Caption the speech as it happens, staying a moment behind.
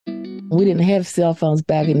We didn't have cell phones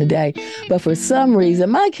back in the day, but for some reason,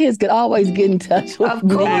 my kids could always get in touch with Of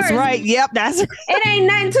me. course. That's right. Yep, that's It ain't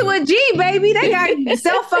nothing to a G, baby. They got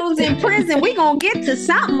cell phones in prison. We gonna get to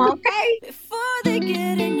something, okay? Before they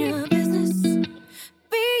get in your business,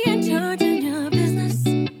 be in charge of your business.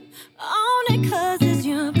 Own it 'cause it's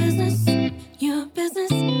your business, your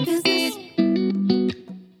business, business.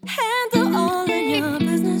 Handle all of your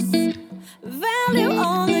business, value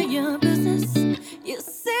all of your business. You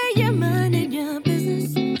say you're minding your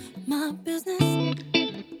business, my business.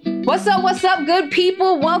 What's up, good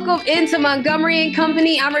people? Welcome into Montgomery and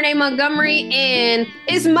Company. I'm Renee Montgomery, and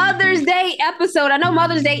it's Mother's Day episode. I know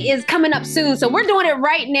Mother's Day is coming up soon, so we're doing it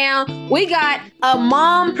right now. We got a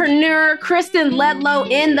mompreneur, Kristen Ledlow,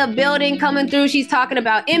 in the building coming through. She's talking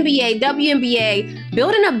about MBA, WNBA,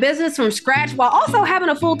 building a business from scratch while also having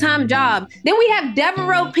a full-time job. Then we have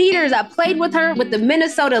Devereaux Peters. I played with her with the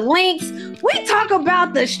Minnesota Lynx. We talk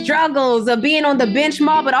about the struggles of being on the bench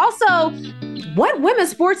mob, but also what women's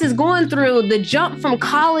sports is going through, the jump from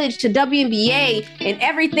college to WNBA and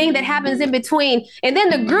everything that happens in between. And then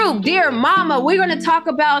the group, Dear Mama, we're going to talk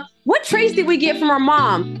about what traits did we get from our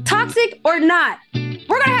mom, toxic or not. We're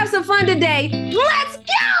going to have some fun today. Let's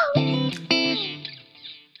go!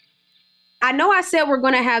 I know I said we're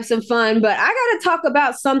going to have some fun, but I got to talk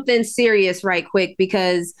about something serious right quick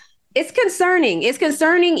because it's concerning. It's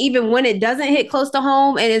concerning even when it doesn't hit close to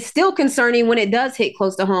home, and it's still concerning when it does hit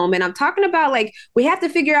close to home. And I'm talking about, like, we have to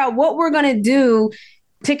figure out what we're going to do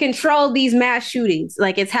to control these mass shootings.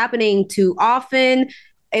 Like, it's happening too often.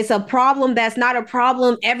 It's a problem that's not a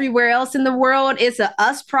problem everywhere else in the world. It's a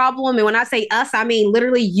us problem. And when I say us, I mean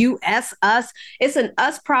literally US, us. It's an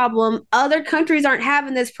us problem. Other countries aren't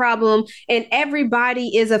having this problem, and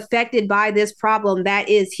everybody is affected by this problem that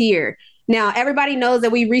is here. Now, everybody knows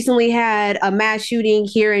that we recently had a mass shooting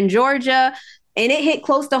here in Georgia, and it hit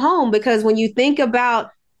close to home because when you think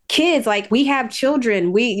about kids, like, we have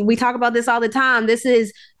children, we talk about this all the time. This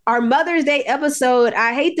is our Mother's Day episode.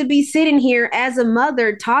 I hate to be sitting here as a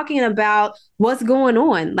mother talking about what's going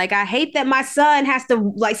on. Like, I hate that my son has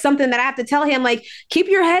to, like, something that I have to tell him, like, keep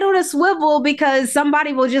your head on a swivel because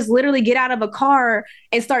somebody will just literally get out of a car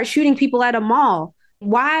and start shooting people at a mall.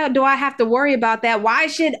 Why do I have to worry about that? Why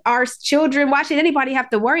should anybody have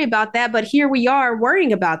to worry about that? But here we are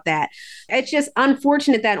worrying about that. It's just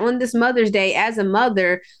unfortunate that on this Mother's Day, as a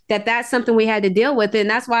mother, that's something we had to deal with. And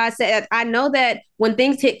that's why I said, I know that when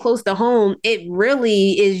things hit close to home, it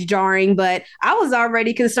really is jarring, but I was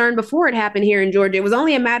already concerned before it happened here in Georgia. It was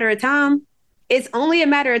only a matter of time. It's only a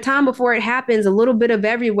matter of time before it happens a little bit of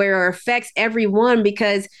everywhere or affects everyone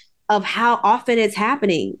because of how often it's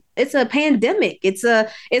happening. It's a pandemic. It's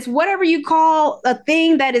whatever you call a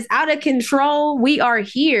thing that is out of control. We are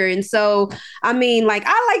here. And so, I mean, like,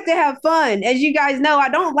 I like to have fun. As you guys know, I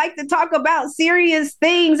don't like to talk about serious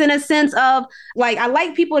things in a sense of, like, I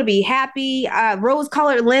like people to be happy,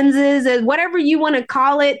 rose-colored lenses, and whatever you want to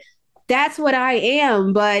call it. That's what I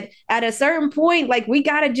am. But at a certain point, like, we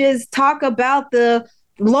got to just talk about the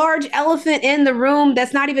large elephant in the room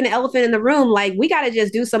that's not even an elephant in the room. Like, we got to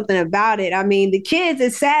just do something about it. I mean, the kids,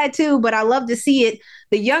 it's sad too, but I love to see it.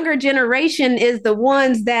 The younger generation is the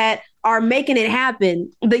ones that are making it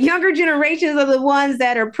happen. The younger generations are the ones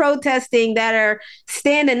that are protesting, that are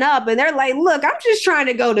standing up, and they're like, look, I'm just trying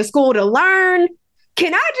to go to school to learn.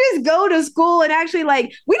 Can I just go to school and actually,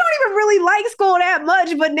 like, we don't even really like school that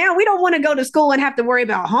much, but now we don't want to go to school and have to worry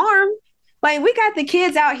about harm. Like, we got the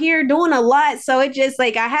kids out here doing a lot. So it just,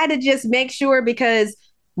 like, I had to just make sure because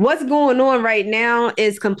what's going on right now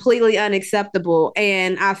is completely unacceptable.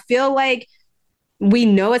 And I feel like we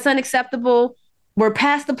know it's unacceptable. We're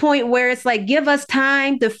past the point where it's like, give us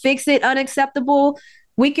time to fix it unacceptable.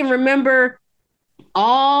 We can remember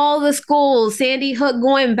all the schools, Sandy Hook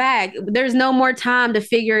going back. There's no more time to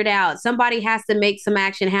figure it out. Somebody has to make some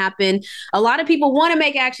action happen. A lot of people want to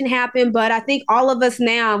make action happen, but I think all of us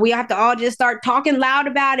now, we have to all just start talking loud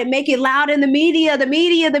about it, make it loud in the media.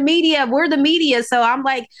 We're the media. So I'm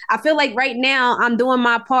like, I feel like right now I'm doing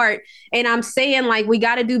my part and I'm saying, like, we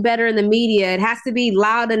got to do better in the media. It has to be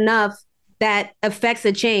loud enough that affects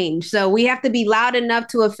a change. So we have to be loud enough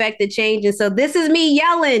to affect the change. And so this is me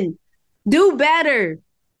yelling. Do better.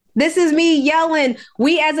 This is me yelling.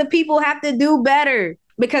 We as a people have to do better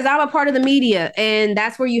because I'm a part of the media. And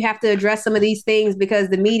that's where you have to address some of these things because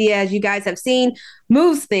the media, as you guys have seen,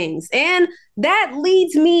 moves things. And that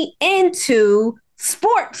leads me into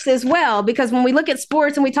sports as well, because when we look at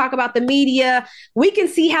sports and we talk about the media, we can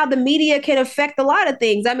see how the media can affect a lot of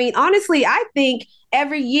things. I mean, honestly, I think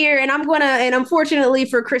every year, and unfortunately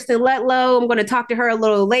for Kristen Letlow, I'm going to talk to her a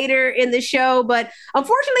little later in the show, but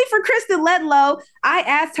unfortunately for Kristen Letlow, I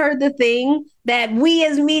asked her the thing that we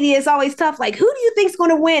as media is always tough, like, who do you think is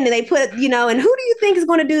going to win? And they put, and who do you think is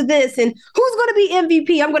going to do this? And who's going to be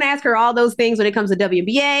MVP? I'm going to ask her all those things when it comes to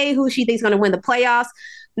WNBA, who she thinks is going to win the playoffs.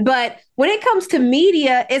 But when it comes to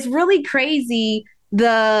media, it's really crazy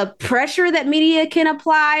the pressure that media can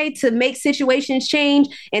apply to make situations change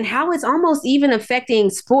and how it's almost even affecting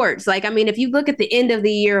sports. Like, I mean, if you look at the end of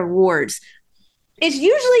the year awards, it's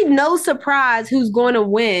usually no surprise who's going to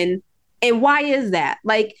win. And why is that?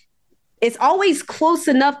 Like, it's always close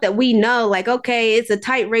enough that we know, like, okay, it's a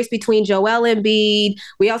tight race between Joel Embiid.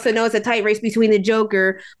 We also know it's a tight race between the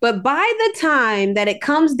Joker. But by the time that it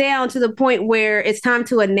comes down to the point where it's time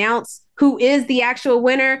to announce who is the actual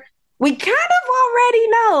winner, we kind of already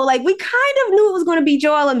know. Like, we kind of knew it was going to be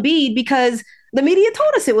Joel Embiid because the media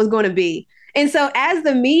told us it was going to be. And so as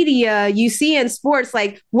the media, you see in sports,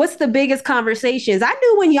 like, what's the biggest conversations? I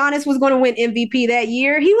knew when Giannis was going to win MVP that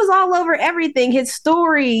year. He was all over everything. His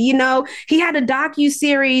story, he had a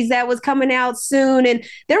docuseries that was coming out soon. And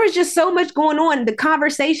there was just so much going on. The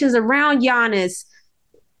conversations around Giannis.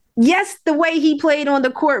 Yes, the way he played on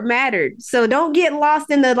the court mattered. So don't get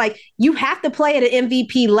lost in you have to play at an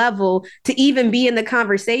MVP level to even be in the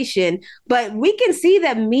conversation. But we can see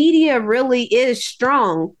that media really is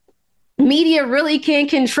strong. Media really can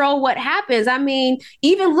control what happens. I mean,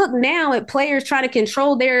 even look now at players trying to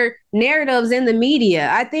control their narratives in the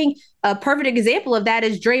media. I think a perfect example of that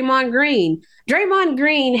is Draymond Green. Draymond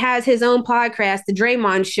Green has his own podcast, The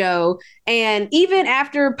Draymond Show. And even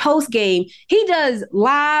after post game, he does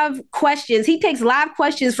live questions. He takes live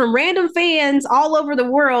questions from random fans all over the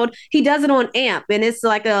world. He does it on AMP. And it's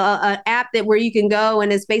like a app where you can go,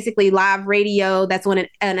 and it's basically live radio. That's on an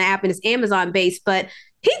app, and it's Amazon based. But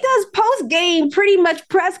he does post-game pretty much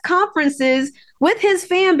press conferences with his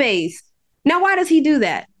fan base. Now, why does he do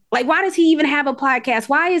that? Like, why does he even have a podcast?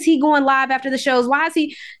 Why is he going live after the shows?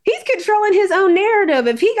 He's controlling his own narrative.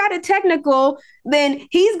 If he got it technical, then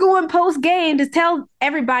he's going post-game to tell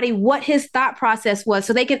everybody what his thought process was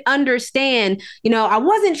so they can understand, I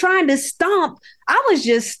wasn't trying to stomp. I was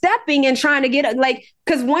just stepping and trying to get,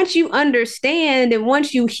 because once you understand and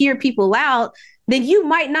once you hear people out, then you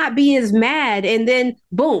might not be as mad. And then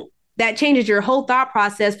boom, that changes your whole thought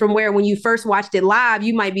process from where when you first watched it live,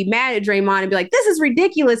 you might be mad at Draymond and be like, this is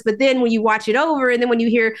ridiculous. But then when you watch it over, and then when you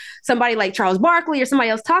hear somebody like Charles Barkley or somebody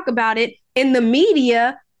else talk about it in the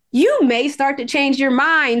media, you may start to change your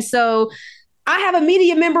mind. So I have a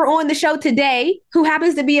media member on the show today who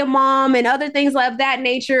happens to be a mom and other things of that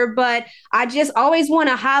nature. But I just always want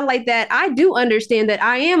to highlight that I do understand that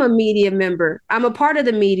I am a media member. I'm a part of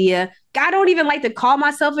the media. I don't even like to call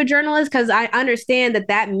myself a journalist because I understand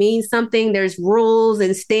that means something. There's rules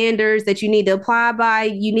and standards that you need to apply by.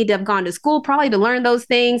 You need to have gone to school probably to learn those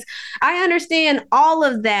things. I understand all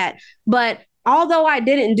of that. But although I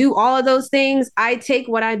didn't do all of those things, I take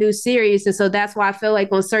what I do serious. And so that's why I feel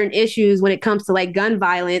like on certain issues, when it comes to gun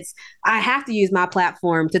violence, I have to use my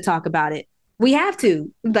platform to talk about it. We have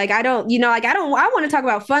to. I want to talk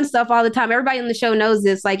about fun stuff all the time. Everybody on the show knows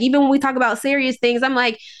this. Even when we talk about serious things, I'm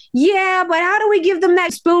like, yeah, but how do we give them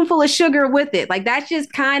that spoonful of sugar with it? That's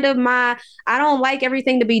just kind of I don't like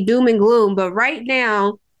everything to be doom and gloom. But right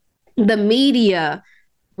now, the media,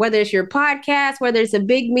 whether it's your podcast, whether it's a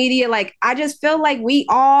big media, I just feel like we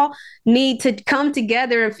all need to come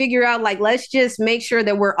together and figure out, let's just make sure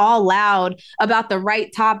that we're all loud about the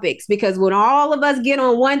right topics. Because when all of us get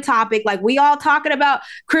on one topic, we all talking about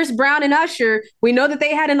Chris Brown and Usher, we know that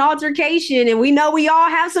they had an altercation and we know we all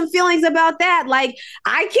have some feelings about that.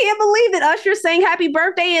 I can't believe that Usher sang happy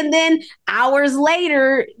birthday and then hours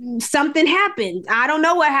later, something happened. I don't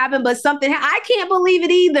know what happened, but I can't believe it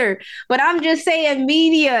either. But I'm just saying,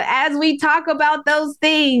 media, as we talk about those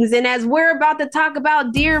things and as we're about to talk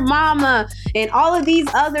about Dear Mama and all of these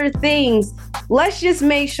other things, let's just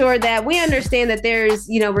make sure that we understand that there's,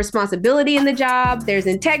 responsibility in the job, there's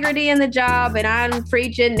integrity in the job, and I'm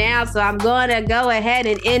preaching now, so I'm going to go ahead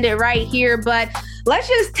and end it right here. But let's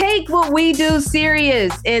just take what we do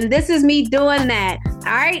serious, and this is me doing that.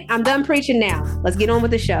 All right, I'm done preaching now. Let's get on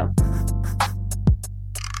with the show.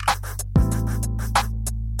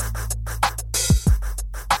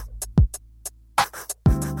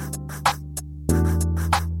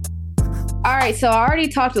 All right, so I already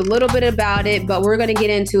talked a little bit about it, but we're going to get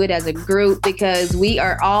into it as a group because we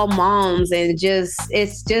are all moms, and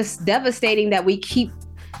it's just devastating that we keep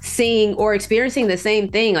seeing or experiencing the same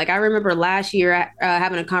thing. Like I remember last year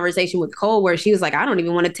having a conversation with Cole where she was like, I don't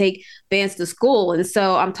even want to take Vance to school. And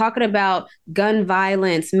so I'm talking about gun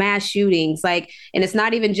violence, mass shootings, like, and it's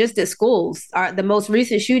not even just at schools. The most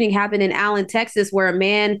recent shooting happened in Allen, Texas, where a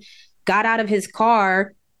man got out of his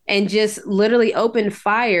car and just literally opened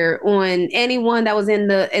fire on anyone that was in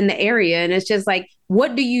the area. And it's just like,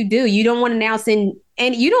 what do? You don't want to now send,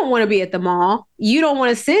 and you don't want to be at the mall. You don't want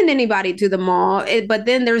to send anybody to the mall. But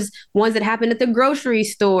then there's ones that happen at the grocery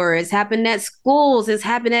store. It's happened at schools. It's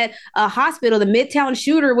happened at a hospital. The Midtown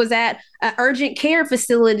shooter was at an urgent care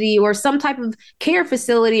facility or some type of care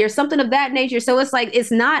facility or something of that nature. So it's like,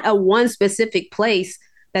 it's not a one specific place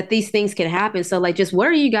that these things can happen. So like, just what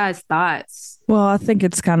are you guys' thoughts? Well, I think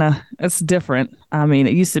it's different. I mean,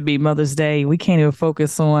 it used to be Mother's Day. We can't even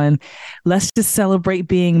focus on, let's just celebrate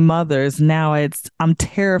being mothers. Now I'm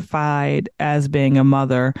terrified as being a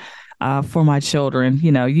mother for my children.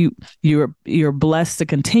 You know, you're blessed to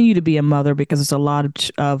continue to be a mother because there's a lot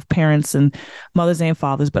of parents and mothers and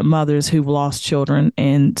fathers, but mothers who've lost children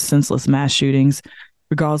in senseless mass shootings,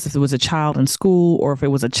 regardless if it was a child in school or if it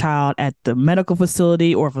was a child at the medical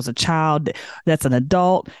facility or if it was a child that's an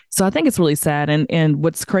adult. So I think it's really sad. And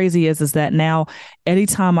what's crazy is that now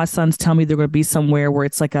anytime my sons tell me they're going to be somewhere where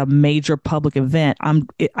it's like a major public event,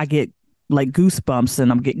 I get like goosebumps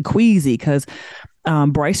and I'm getting queasy because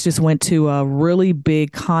Bryce just went to a really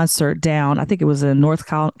big concert down, I think it was in North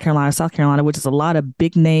Carolina, South Carolina, which is a lot of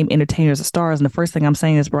big name entertainers and stars. And the first thing I'm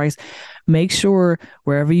saying is, Bryce, make sure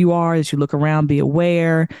wherever you are that you look around, be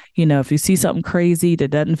aware. You know, if you see something crazy that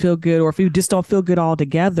doesn't feel good, or if you just don't feel good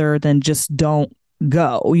altogether, then just don't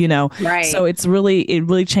go, you know? Right. So it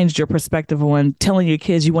really changed your perspective on telling your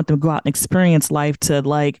kids you want them to go out and experience life to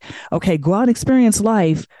like, okay, go out and experience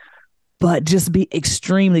life, but just be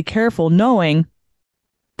extremely careful, knowing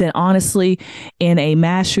that honestly, in a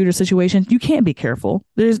mass shooter situation, you can't be careful.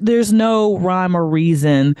 There's no rhyme or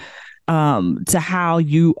reason to how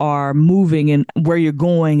you are moving and where you're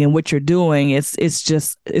going and what you're doing. It's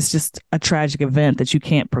just a tragic event that you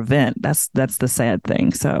can't prevent. That's the sad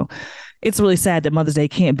thing. So it's really sad that Mother's Day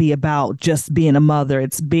can't be about just being a mother.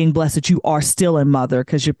 It's being blessed that you are still a mother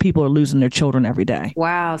because your people are losing their children every day.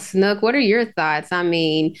 Wow. Snook, what are your thoughts? I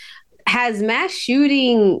mean, has mass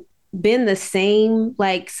shooting been the same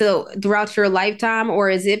so throughout your lifetime, or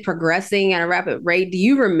is it progressing at a rapid rate? Do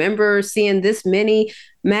you remember seeing this many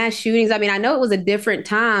mass shootings? I mean, I know it was a different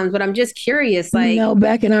time, but I'm just curious.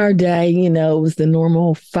 Back in our day, it was the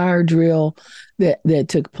normal fire drill that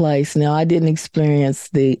took place. Now, I didn't experience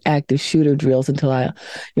the active shooter drills until I,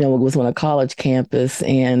 was on a college campus,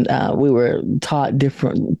 and we were taught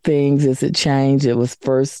different things as it changed. It was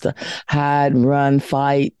first hide and run,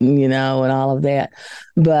 fight, and all of that.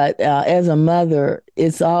 But as a mother,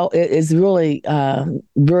 it's really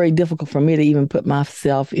very difficult for me to even put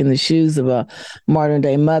myself in the shoes of a modern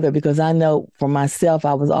day mother, because I know for myself,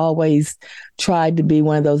 I was always tried to be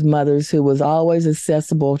one of those mothers who was always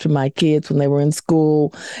accessible to my kids when they were in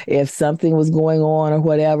school. If something was going on or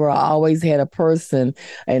whatever, I always had a person,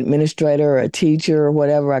 an administrator or a teacher or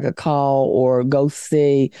whatever I could call or go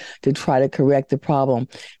see to try to correct the problem.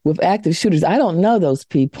 With active shooters, I don't know those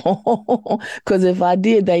people because if I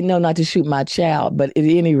did, they know not to shoot my child. But at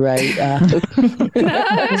any rate, that's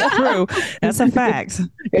true. That's a fact.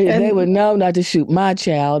 They would know not to shoot my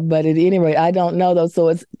child. But at any rate, I don't know those. So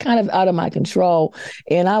it's kind of out of my control.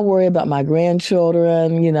 And I worry about my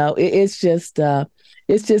grandchildren.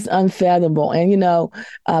 It's just unfathomable. And,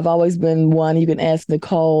 I've always been one, you can ask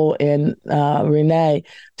Nicole and Renee,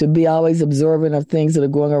 to be always observant of things that are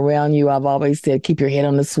going around you. I've always said, keep your head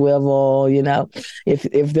on the swivel.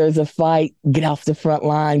 If there's a fight, get off the front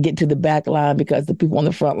line, get to the back line, because the people on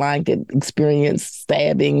the front line could experience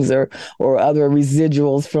stabbings or other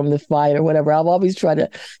residuals from the fight or whatever. I've always tried to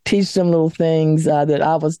teach them little things that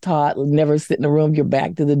I was taught. Never sit in a room, your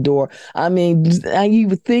back to the door. I mean, you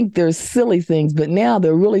would think they're silly things, but now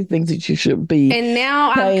they're really things that you should be. And now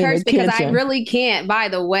I'm cursed attention. because I really can't, by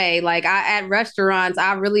the way, at restaurants,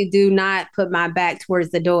 I really do not put my back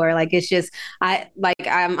towards the door. It's just,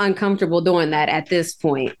 I'm uncomfortable doing that at this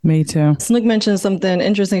point. Me too. Snook mentioned something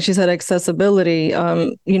interesting. She said accessibility.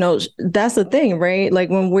 That's the thing, right?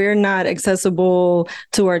 When we're not accessible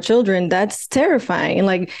to our children, that's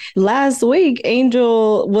terrifying. Last week,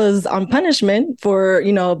 Angel was on punishment for,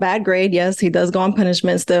 a bad grade. Yes, he does go on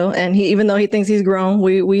punishment still. And even though he thinks he's grown,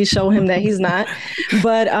 we show him that he's not.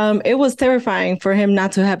 But it was terrifying for him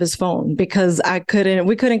not to have his phone because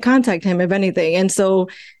we couldn't contact him, if anything. And so,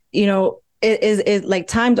 it like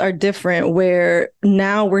times are different where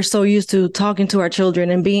now we're so used to talking to our children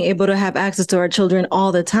and being able to have access to our children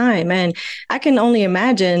all the time. And I can only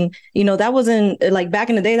imagine, that wasn't like back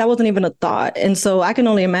in the day, that wasn't even a thought. And so I can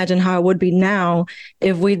only imagine how it would be now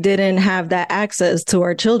if we didn't have that access to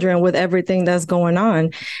our children with everything that's going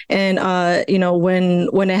on. And,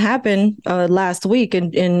 when it happened last week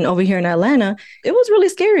in over here in Atlanta, it was really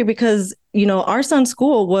scary because our son's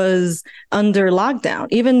school was under lockdown,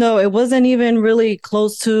 even though it wasn't even really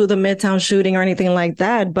close to the Midtown shooting or anything like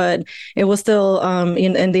that, but it was still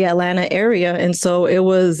in the Atlanta area. And so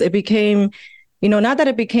it became, not that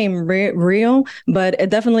it became real, but it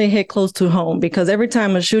definitely hit close to home because every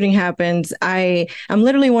time a shooting happens, I'm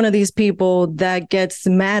literally one of these people that gets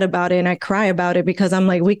mad about it and I cry about it because I'm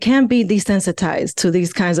like, we can't be desensitized to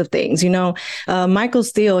these kinds of things. Michael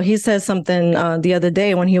Steele, he said something the other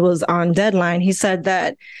day when he was on Deadline. He said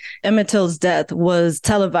that Emmett Till's death was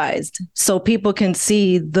televised so people can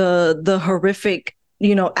see the horrific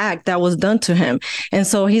act that was done to him. And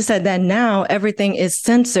so he said that now everything is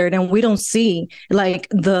censored and we don't see like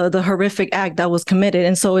the horrific act that was committed.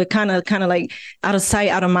 And so it kind of like out of sight,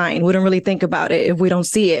 out of mind. We don't really think about it if we don't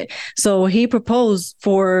see it. So he proposed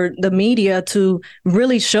for the media to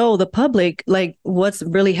really show the public like what's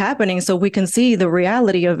really happening so we can see the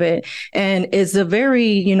reality of it. And it's a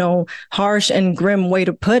very, harsh and grim way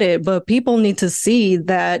to put it, but people need to see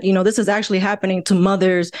that, this is actually happening to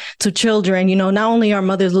mothers, to children, not only are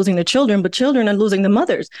mothers losing their children, but children are losing the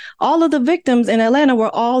mothers. All of the victims in Atlanta were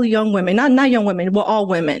all young women, not young women, were all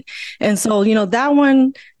women. And so, that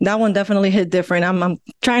one definitely hit different. I'm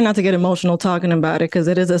trying not to get emotional talking about it because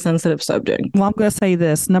it is a sensitive subject. Well, I'm going to say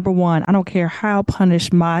this. Number one, I don't care how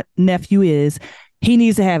punished my nephew is. He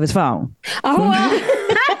needs to have his phone. Oh,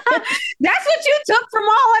 that's what you took from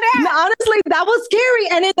all of that. No, honestly, that was scary.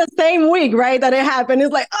 And in the same week, right, that it happened,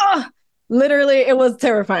 it's like, literally, it was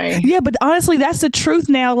terrifying. Yeah, but honestly, that's the truth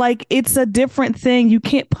now. Like, it's a different thing. You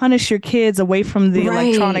can't punish your kids away from the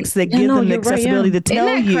electronics that give them the accessibility to tell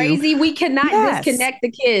you. Isn't that crazy? We cannot disconnect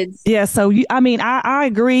the kids. Yeah, so, I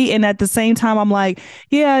agree. And at the same time, I'm like,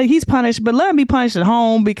 yeah, he's punished, but let him be punished at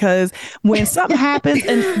home because when something happens,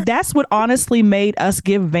 and that's what honestly made us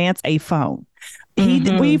give Vance a phone.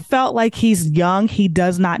 We felt like he's young. He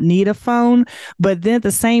does not need a phone. But then at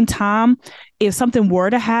the same time, if something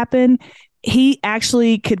were to happen, he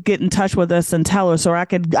actually could get in touch with us and tell us, or I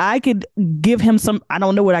could give him some, I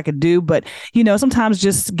don't know what I could do, but, sometimes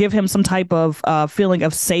just give him some type of feeling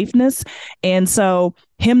of safeness. And so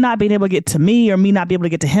him not being able to get to me or me not being able to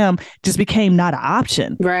get to him just became not an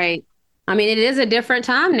option. Right. I mean, it is a different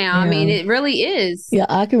time now. Yeah. I mean, it really is. Yeah,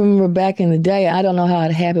 I can remember back in the day, I don't know how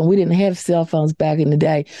it happened. We didn't have cell phones back in the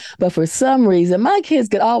day. But for some reason, my kids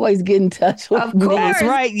could always get in touch with me. That's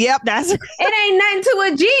right. Yep, that's right. It ain't nothing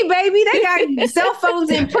to a G, baby. They got cell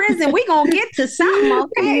phones in prison. We going to get to something,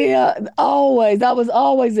 okay? Yeah, always. I was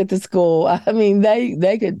always at the school. I mean,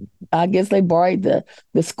 they could, I guess they borrowed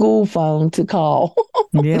the school phone to call.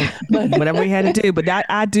 Yeah, whatever we had to do. But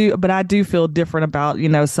I do feel different about,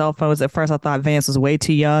 cell phones. At first, I thought Vance was way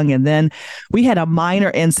too young. And then we had a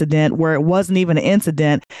minor incident where it wasn't even an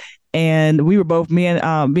incident. And we were both, me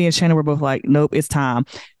and Shannon were both like, nope, it's time.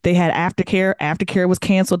 They had aftercare. Aftercare was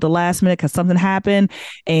canceled at the last minute because something happened.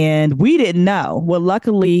 And we didn't know. Well,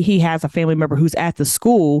 luckily, he has a family member who's at the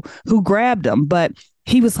school who grabbed him. But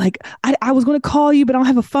he was like, I was going to call you, but I don't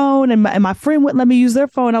have a phone. And my friend wouldn't let me use their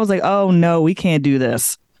phone. I was like, oh, no, we can't do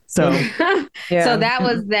this. So, yeah. So that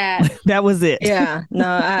was that. That was it. Yeah, no,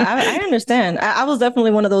 I understand. I was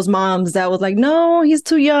definitely one of those moms that was like, no, he's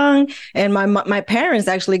too young. And my parents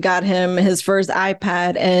actually got him his first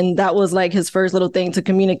iPad, and that was like his first little thing to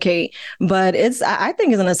communicate. But I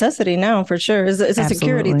think it's a necessity now for sure. It's a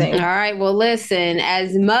security thing. All right. Well, listen,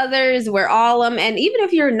 as mothers, we're all and even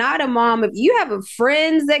if you're not a mom, if you have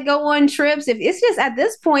friends that go on trips, if it's just at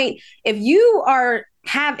this point, if you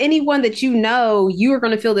have anyone that you are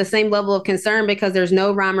going to feel the same level of concern because there's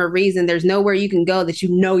no rhyme or reason. There's nowhere you can go that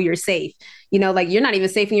you're safe. Like you're not even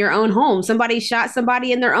safe in your own home. Somebody shot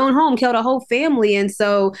somebody in their own home, killed a whole family. And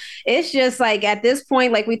so it's just like at this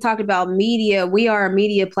point, like we talked about media, we are a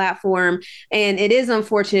media platform. And it is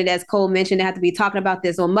unfortunate, as Cole mentioned, to have to be talking about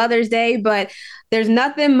this on Mother's Day. But there's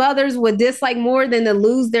nothing mothers would dislike more than to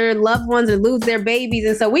lose their loved ones and lose their babies.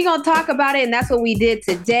 And so we're going to talk about it. And that's what we did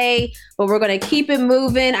today. But we're going to keep it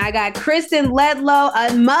moving. I got Kristen Ledlow,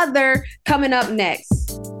 a mother, coming up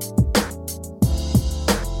next.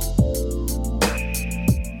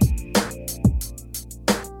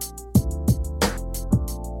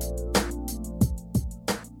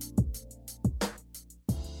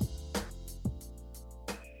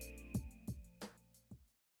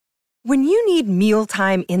 When you need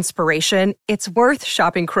mealtime inspiration, it's worth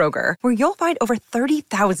shopping Kroger, where you'll find over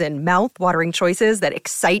 30,000 mouth-watering choices that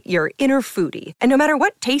excite your inner foodie. And no matter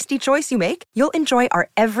what tasty choice you make, you'll enjoy our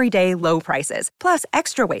everyday low prices, plus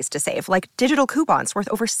extra ways to save, like digital coupons worth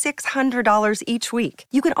over $600 each week.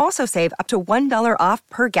 You can also save up to $1 off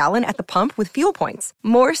per gallon at the pump with fuel points.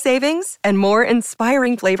 More savings and more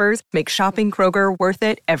inspiring flavors make shopping Kroger worth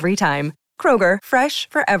it every time. Kroger, fresh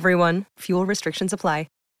for everyone. Fuel restrictions apply.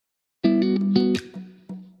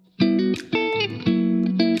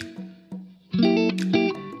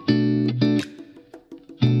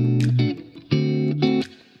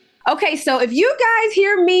 Okay, so if you guys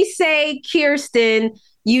hear me say Kirsten,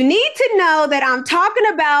 you need to know that I'm talking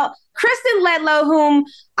about Kristen Ledlow, whom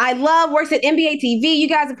I love, works at NBA TV. You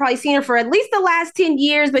guys have probably seen her for at least the last 10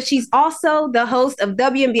 years, but she's also the host of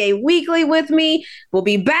WNBA Weekly with me. We'll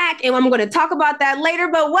be back, and I'm going to talk about that later,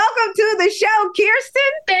 but welcome to the show,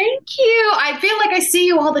 Kirsten. Thank you. I feel like I see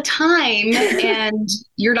you all the time, and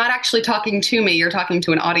you're not actually talking to me. You're talking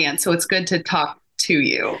to an audience, so it's good to talk to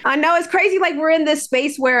you. I know it's crazy. Like, we're in this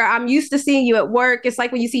space where I'm used to seeing you at work. It's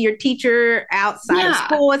like when you see your teacher outside of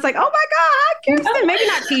school. It's like, oh my God, Kirsten. Maybe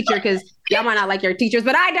not teacher, because y'all might not like your teachers,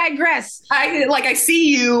 but I digress. I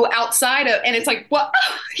see you outside of, and it's like, what?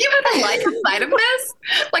 You have a life outside of this?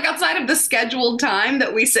 Like outside of the scheduled time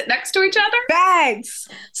that we sit next to each other? Bags.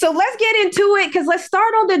 So let's get into it, because let's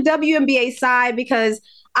start on the WNBA side, because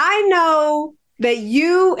I know that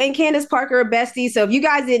you and Candace Parker are besties. So if you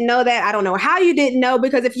guys didn't know that, I don't know how you didn't know,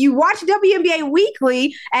 because if you watch WNBA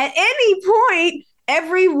Weekly at any point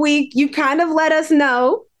every week, you kind of let us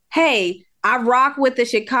know, hey, I rock with the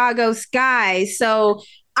Chicago Sky. So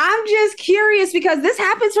I'm just curious, because this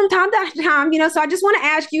happens from time to time, so I just want to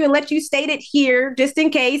ask you and let you state it here, just in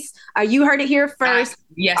case you heard it here first.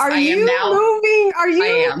 Yes, are I am you now. Moving? Are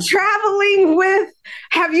you traveling with?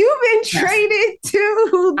 Have you been traded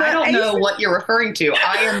to the I don't know Aces? what you're referring to.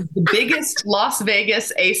 I am the biggest Las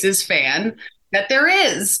Vegas Aces fan that there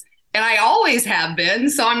is. And I always have been,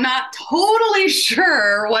 so I'm not totally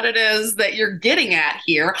sure what it is that you're getting at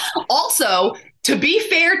here. Also, to be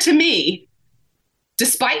fair to me,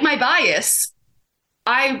 despite my bias,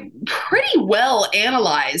 I pretty well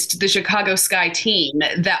analyzed the Chicago Sky team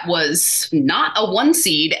that was not a 1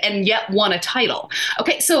 seed and yet won a title.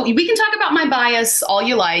 Okay, so we can talk about my bias all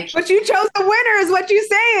you like. But you chose the winner is what you're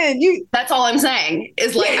saying. That's all I'm saying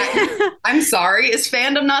is like, I'm sorry, is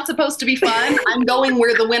fandom not supposed to be fun? I'm going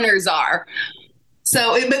where the winners are.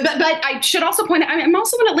 So, but I should also point out, I'm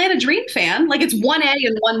also an Atlanta Dream fan. Like, it's 1A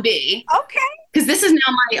and 1B. Okay. Because this is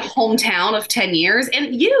now my hometown of 10 years.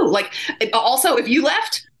 And you, like, also, if you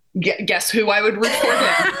left, guess who I would root for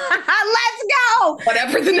then? Let's go.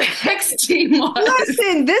 Whatever the next team was.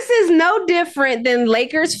 Listen, this is no different than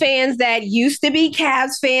Lakers fans that used to be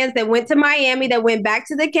Cavs fans that went to Miami, that went back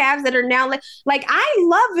to the Cavs, that are now like, I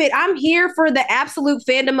love it. I'm here for the absolute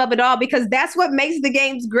fandom of it all, because that's what makes the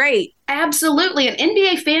games great. Absolutely. And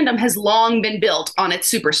NBA fandom has long been built on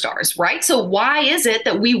its superstars, right? So why is it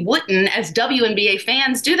that we wouldn't, as WNBA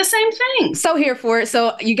fans, do the same thing? So here for it.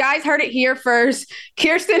 So you guys heard it here first.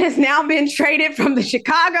 Kirsten has now been traded from the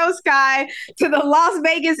Chicago Sky to the Las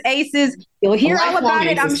Vegas Aces. You'll hear all about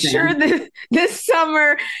it, I'm sure, this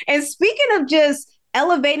summer. And speaking of just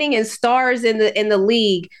elevating and stars in the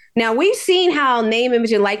league, now we've seen how name,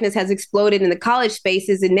 image, and likeness has exploded in the college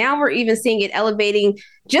spaces, and now we're even seeing it elevating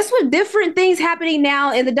just with different things happening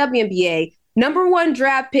now in the WNBA. Number 1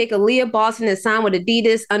 draft pick Aaliyah Boston has signed with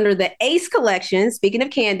Adidas under the Ace collection. Speaking of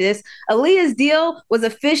Candace, Aaliyah's deal was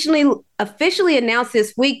officially announced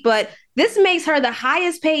this week, but this makes her the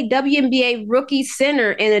highest paid WNBA rookie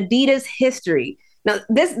center in Adidas history. Now,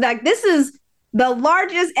 this is the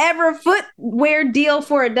largest ever footwear deal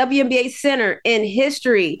for a WNBA center in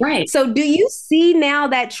history. Right. So do you see now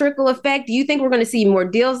that trickle effect? Do you think we're going to see more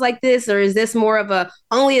deals like this, or is this more of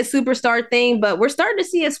only a superstar thing, but we're starting to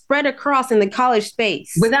see it spread across in the college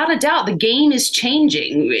space? Without a doubt, the game is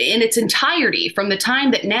changing in its entirety from the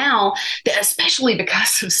time that now, especially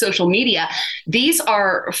because of social media, these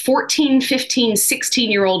are 14, 15,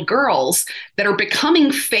 16-year-old girls that are becoming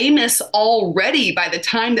famous already by the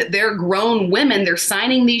time that they're grown women. They're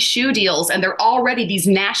signing these shoe deals, and they're already these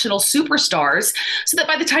national superstars, so that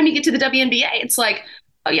by the time you get to the WNBA, it's like,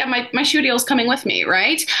 oh yeah, my shoe deal is coming with me,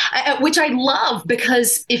 right? Which I love,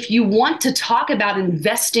 because if you want to talk about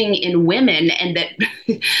investing in women, and that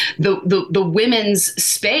the women's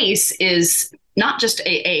space is not just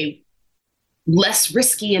a less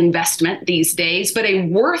risky investment these days, but a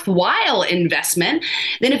worthwhile investment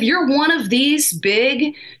than if you're one of these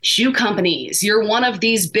big shoe companies, you're one of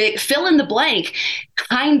these big fill in the blank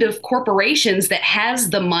kind of corporations that has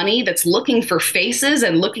the money, that's looking for faces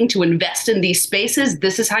and looking to invest in these spaces.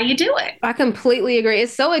 This is how you do it. I completely agree.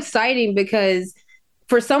 It's so exciting because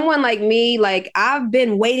for someone like me, like I've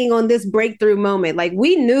been waiting on this breakthrough moment. Like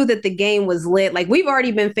we knew that the game was lit. Like we've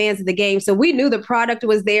already been fans of the game. So we knew the product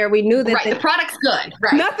was there. We knew that the product's good.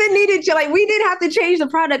 Right. Nothing needed to, like we didn't have to change the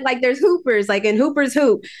product. Like there's hoopers, like in Hooper's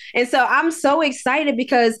Hoop. And so I'm so excited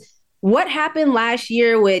because what happened last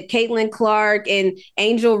year with Caitlin Clark and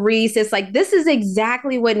Angel Reese, it's like, this is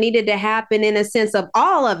exactly what needed to happen in a sense of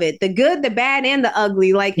all of it, the good, the bad, and the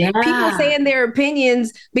ugly. Like people saying their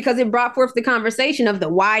opinions because it brought forth the conversation of the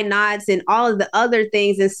why nots and all of the other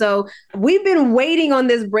things. And so we've been waiting on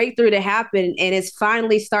this breakthrough to happen and it's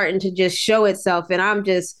finally starting to just show itself. And I'm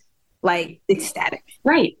just like ecstatic.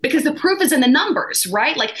 Right. Because the proof is in the numbers,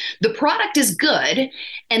 right? Like the product is good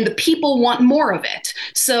and the people want more of it.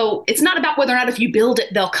 So it's not about whether or not if you build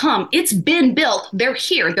it, they'll come. It's been built. They're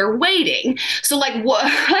here. They're waiting. So like,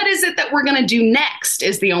 what is it that we're going to do next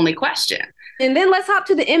is the only question. And then let's hop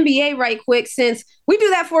to the NBA right quick, since we do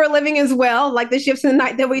that for a living as well, like the ships in the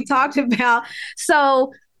night that we talked about.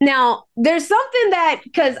 So now there's something that,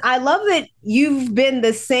 because I love that you've been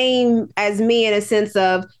the same as me in a sense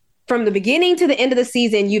of, from the beginning to the end of the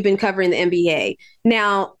season, you've been covering the NBA.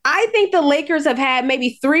 Now, I think the Lakers have had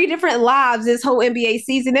maybe 3 different lives this whole NBA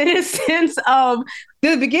season in a sense of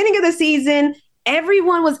the beginning of the season.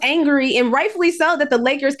 Everyone was angry, and rightfully so, that the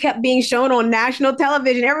Lakers kept being shown on national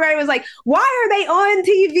television. Everybody was like, why are they on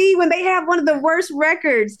TV when they have one of the worst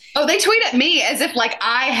records? Oh, they tweet at me as if like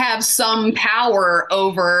I have some power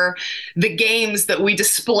over the games that we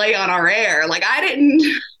display on our air. Like I'm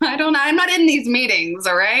not in these meetings,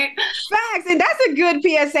 all right? Facts. And that's a good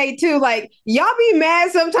PSA too. Like y'all be mad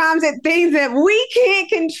sometimes at things that we can't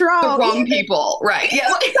control. The wrong people, right? Yeah.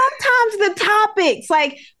 Sometimes the topics,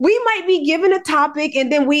 like we might be given a topic and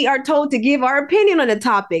then we are told to give our opinion on the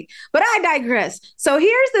topic. But I digress. So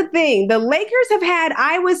here's the thing. The Lakers have had,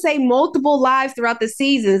 I would say, multiple lives throughout the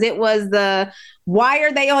seasons. It was the why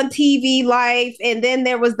are they on TV life? And then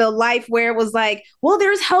there was the life where it was like, well,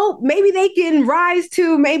 there's hope. Maybe they can rise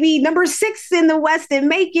to maybe number 6 in the West and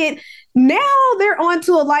make it. Now they're on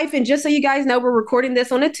to a life. And just so you guys know, we're recording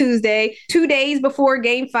this on a Tuesday, 2 days before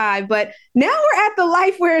Game 5. But now we're at the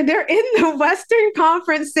life where they're in the Western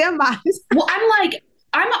Conference semis. Well,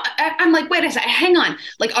 I'm like, wait a second, hang on.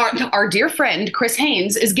 Like our dear friend, Chris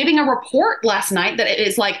Haynes, is giving a report last night that it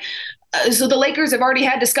is like, so the Lakers have already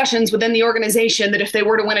had discussions within the organization that if they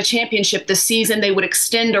were to win a championship this season, they would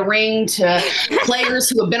extend a ring to players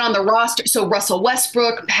who have been on the roster. So Russell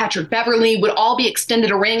Westbrook, Patrick Beverley would all be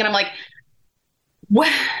extended a ring. And I'm like,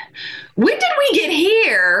 what? When did we get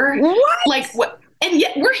here? What? Like, what? And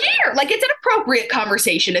yet we're here. Like, it's an appropriate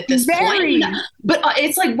conversation at this point. But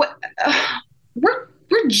it's like, what?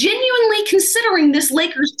 We're genuinely considering this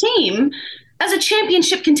Lakers team as a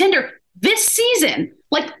championship contender this season.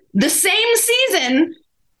 Like, the same season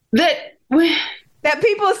that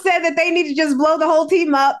people said that they need to just blow the whole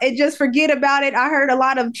team up and just forget about it. I heard a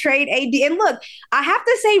lot of trade AD. And look, I have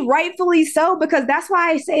to say rightfully so, because that's why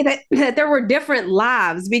I say that there were different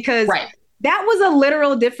lives, because that was a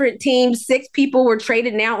literal different team. 6 people were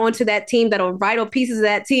traded now onto that team that are vital pieces of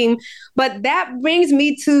that team. But that brings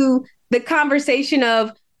me to the conversation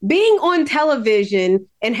of being on television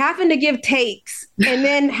and having to give takes, and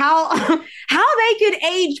then how they could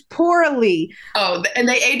age poorly. Oh, and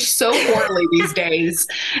they age so poorly these days.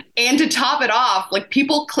 And to top it off, like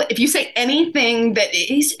people, if you say anything that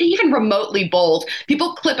is even remotely bold,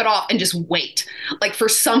 people clip it off and just wait, like for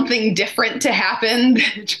something different to happen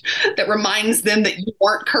that reminds them that you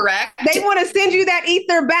weren't correct. They want to send you that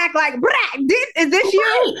ether back, like, is this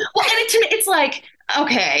you? Well, and it's like,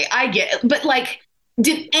 okay, I get it, but like,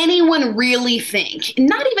 did anyone really think,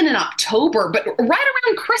 not even in October, but right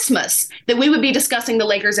around Christmas, that we would be discussing the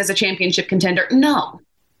Lakers as a championship contender? No.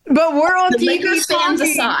 But we're on TV Lakers fans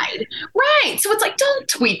talking. aside. Right. So it's like, don't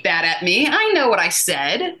tweet that at me. I know what I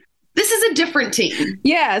said. This is a different team.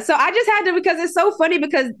 Yeah. So I just had to, because it's so funny,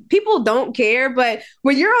 because people don't care. But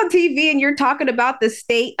when you're on TV and you're talking about the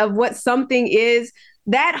state of what something is,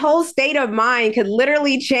 that whole state of mind could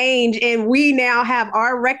literally change. And we now have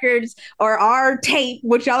our records or our tape,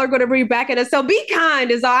 which y'all are going to bring back at us. So be kind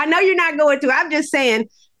is all. I know you're not going to. I'm just saying,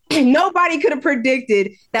 Nobody could have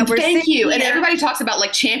predicted that we're Thank you. And here. everybody talks about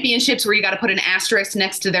like championships where you got to put an asterisk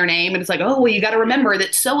next to their name. And it's like, oh, well, you got to remember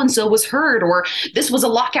that so-and-so was hurt, or this was a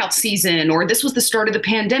lockout season, or this was the start of the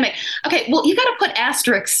pandemic. Okay, well, you got to put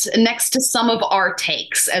asterisks next to some of our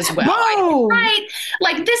takes as well. Whoa. Right?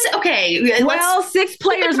 Like this, okay. Well, 6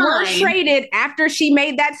 players were traded after she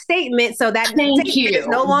made that statement. So that statement is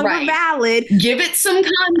no longer valid. Give it some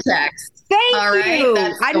context. Thank you.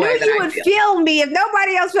 I knew you would feel me. If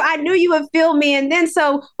nobody else, I knew you would feel me. And then,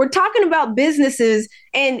 so we're talking about businesses,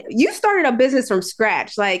 and you started a business from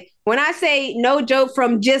scratch. Like when I say no joke,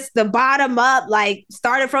 from just the bottom up, like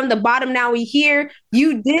started from the bottom, now we here,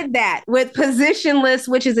 you did that with Positionless,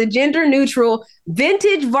 which is a gender neutral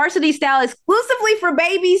vintage varsity style exclusively for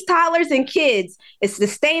babies, toddlers, and kids. It's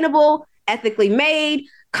sustainable, ethically made,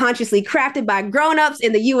 consciously crafted by grown-ups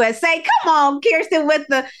in the USA. Come on, Kirsten, with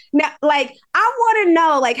the now, like, I want to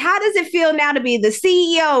know, like, how does it feel now to be the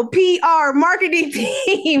CEO, PR, marketing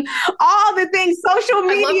team, all the things, social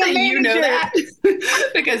media I love that manager? you know that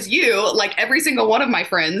because you, like every single one of my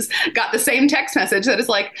friends, got the same text message that is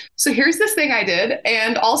like, so here's this thing I did,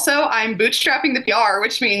 and also I'm bootstrapping the PR,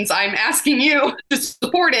 which means I'm asking you to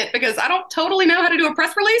support it because I don't totally know how to do a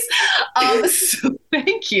press release. So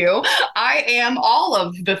thank you. I am all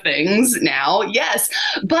of the things now. Yes.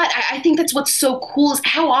 But I think that's what's so cool is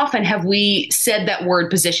how often have we said that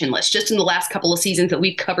word positionless just in the last couple of seasons that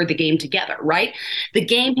we've covered the game together, right? The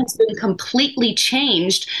game has been completely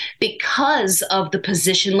changed because of the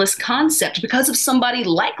positionless concept, because of somebody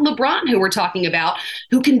like LeBron, who we're talking about,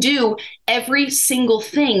 who can do every single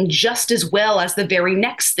thing just as well as the very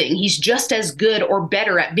next thing. He's just as good or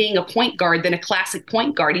better at being a point guard than a classic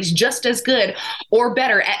point guard. He's just as good or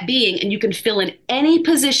better at being, and you can fill in any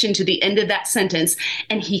position to the end of that sentence,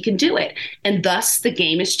 and he can do it. And thus the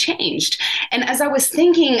game has changed. And as I was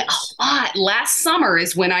thinking a lot last summer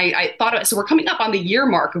is when I thought, so we're coming up on the year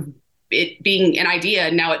mark of it being an idea,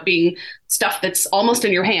 and now it being stuff that's almost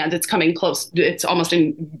in your hand. It's coming close. It's almost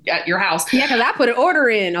at your house. Yeah, because I put an order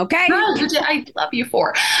in, okay? No, I love you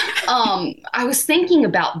for. I was thinking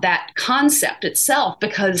about that concept itself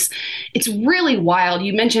because it's really wild.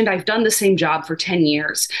 You mentioned I've done the same job for 10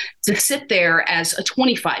 years. To sit there as a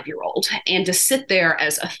 25-year-old and to sit there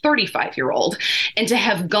as a 35-year-old and to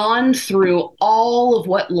have gone through all of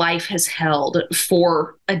what life has held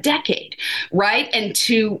for a decade, right? And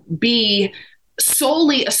to be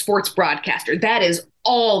solely a sports broadcaster. That is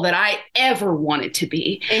all that I ever wanted to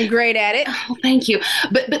be. And great at it. Oh, thank you.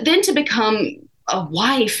 But then to become a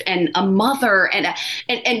wife and a mother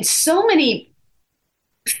and so many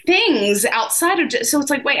things outside of just, so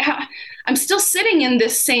it's like, wait, I'm still sitting in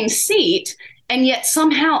this same seat, and yet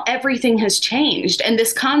somehow everything has changed. And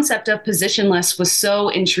this concept of positionless was so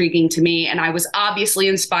intriguing to me. And I was obviously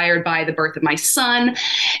inspired by the birth of my son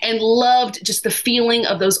and loved just the feeling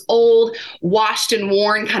of those old washed and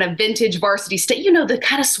worn kind of vintage varsity the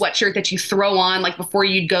kind of sweatshirt that you throw on like before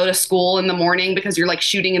you'd go to school in the morning because you're like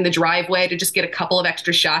shooting in the driveway to just get a couple of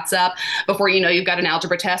extra shots up before you know you've got an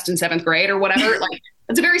algebra test in 7th grade or whatever. Like,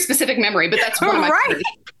 it's a very specific memory, but that's one of my favorites.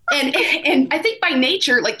 And I think by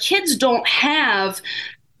nature, like kids don't have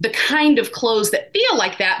the kind of clothes that feel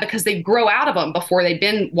like that because they grow out of them before they've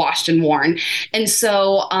been washed and worn. And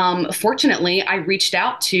so fortunately, I reached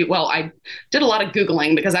out to, well, I did a lot of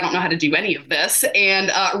Googling because I don't know how to do any of this,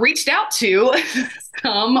 and reached out to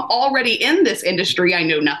some already in this industry I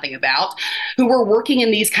know nothing about, who were working in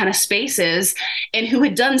these kind of spaces and who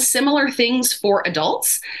had done similar things for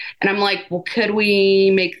adults. And I'm like, well, could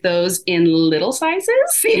we make those in little sizes?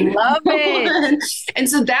 Love it. And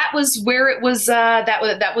so that was where it was, that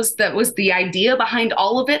was the idea behind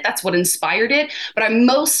all of it. That's what inspired it. But I'm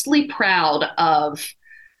mostly proud of,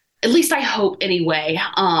 at least I hope anyway,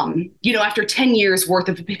 after 10 years worth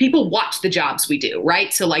of people watch the jobs we do,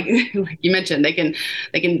 right? So like you mentioned, they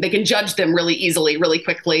can judge them really easily, really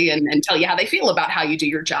quickly and tell you how they feel about how you do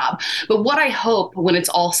your job. But what I hope when it's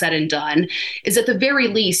all said and done is at the very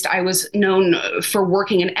least, I was known for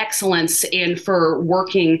working in excellence and for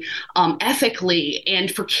working ethically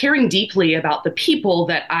and for caring deeply about the people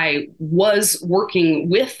that I was working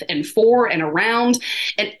with and for and around.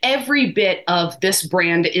 And every bit of this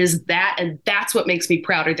brand is that, and that's what makes me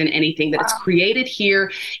prouder than anything, that it's created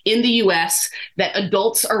here in the US, that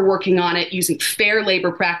adults are working on it using fair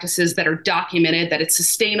labor practices that are documented, that it's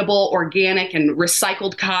sustainable, organic, and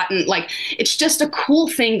recycled cotton. Like, it's just a cool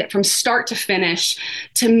thing that from start to finish,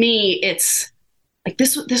 to me, it's like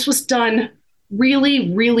this was done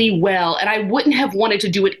really, really well. And I wouldn't have wanted to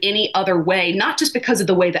do it any other way, not just because of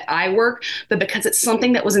the way that I work, but because it's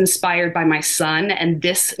something that was inspired by my son and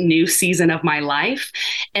this new season of my life.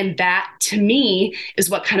 And that to me is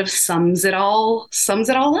what kind of sums it all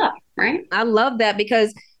up, right? I love that,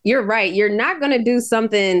 because you're right. You're not going to do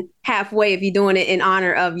something halfway if you're doing it in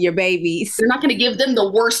honor of your babies. You're not going to give them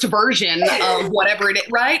the worst version of whatever it is,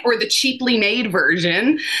 right? Or the cheaply made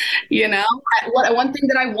version. You know, one thing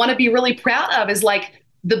that I want to be really proud of is like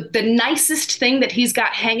the nicest thing that he's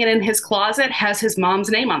got hanging in his closet has his mom's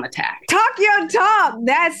name on the tag. Talk your talk.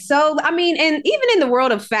 That's so, I mean, and even in the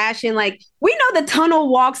world of fashion, like we know the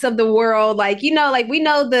tunnel walks of the world. Like, you know, like we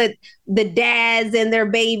know the dads and their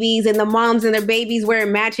babies and the moms and their babies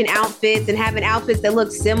wearing matching outfits and having outfits that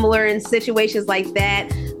look similar in situations like that.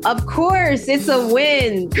 Of course, it's a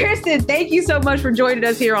win. Kristen, thank you so much for joining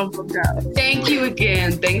us here on From Go. Thank you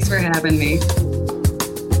again. Thanks for having me.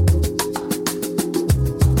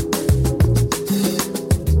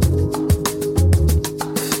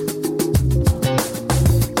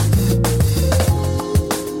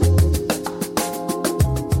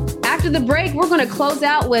 After the break, we're going to close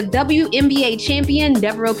out with WNBA champion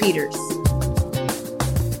Devereaux Peters.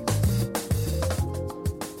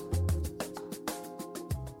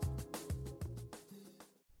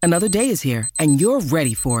 Another day is here, and you're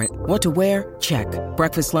ready for it. What to wear? Check.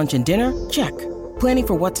 Breakfast, lunch, and dinner? Check. Planning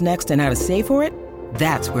for what's next and how to save for it?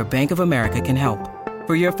 That's where Bank of America can help.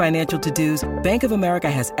 For your financial to-dos, Bank of America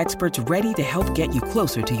has experts ready to help get you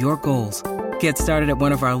closer to your goals. Get started at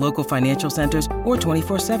one of our local financial centers or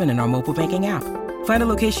 24/7 in our mobile banking app. Find a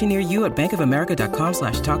location near you at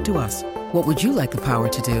bankofamerica.com/talktous. What would you like the power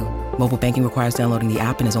to do? Mobile banking requires downloading the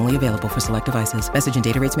app and is only available for select devices. Message and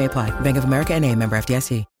data rates may apply. Bank of America NA, member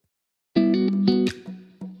FDIC.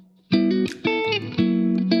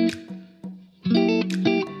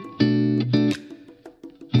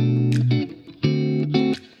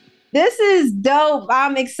 This is dope.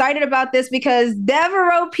 I'm excited about this because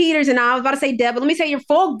Devereaux Peters and I was about to say Deb, but let me say your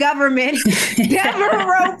full government.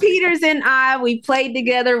 Devereaux Peters and I, we played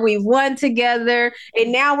together, we won together,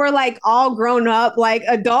 and now we're like all grown up, like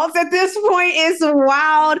adults at this point. It's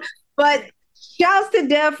wild. But shouts to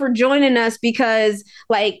Deb for joining us because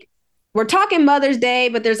like we're talking Mother's Day,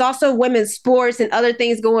 but there's also women's sports and other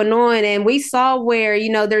things going on. And we saw where,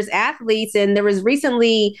 you know, there's athletes and there was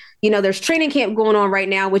recently, you know, there's training camp going on right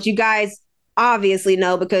now, which you guys obviously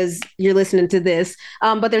know because you're listening to this.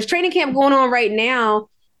 But there's training camp going on right now.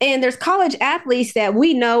 And there's college athletes that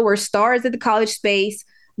we know were stars at the college space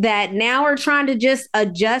that now are trying to just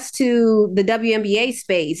adjust to the WNBA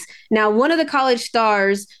space. Now, one of the college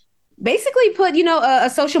stars basically put, you know, a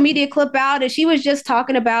social media clip out, and she was just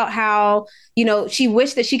talking about how, you know, she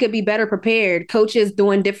wished that she could be better prepared, coaches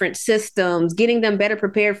doing different systems, getting them better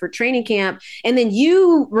prepared for training camp. And then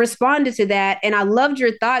you responded to that, and I loved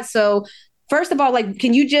your thoughts. So first of all, like,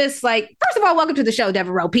 can you just first of all, welcome to the show,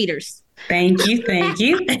 Devereaux Peters. Thank you. And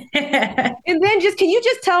then can you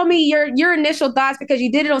just tell me your initial thoughts, because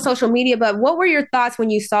you did it on social media, but what were your thoughts when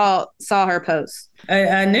you saw her post?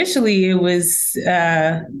 Initially, it was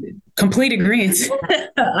complete agreement.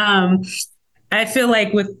 I feel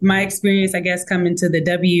like with my experience, I guess, coming to the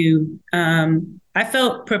W, I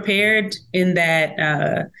felt prepared in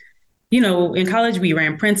that, you know, in college, we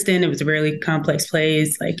ran Princeton. It was a really complex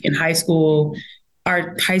plays. Like in high school,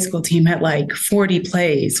 our high school team had like 40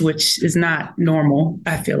 plays, which is not normal,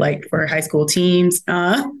 I feel like, for high school teams.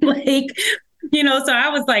 You know, so I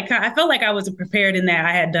was like, I felt like I was prepared in that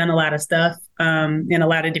I had done a lot of stuff in a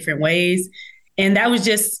lot of different ways. And that was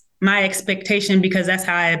just my expectation because that's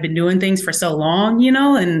how I had been doing things for so long, you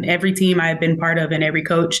know, and every team I had been part of and every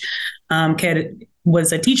coach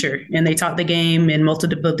was a teacher, and they taught the game in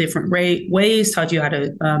multiple different ways, taught you how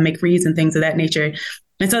to make reads and things of that nature.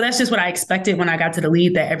 And so that's just what I expected when I got to the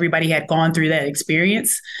league, that everybody had gone through that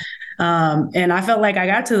experience. And I felt like I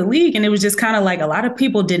got to the league and it was just kind of like a lot of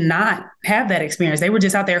people did not have that experience. They were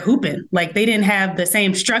just out there hooping. Like they didn't have the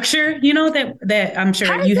same structure, you know, that I'm sure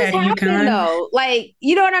you had at UConn. Though? Like,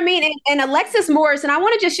 you know what I mean? And Alexis Morris, and I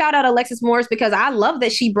want to just shout out Alexis Morris because I love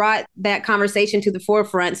that she brought that conversation to the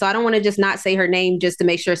forefront. So I don't want to just not say her name just to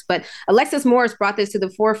make sure, but Alexis Morris brought this to the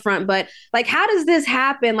forefront. But like, how does this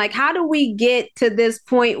happen? Like, how do we get to this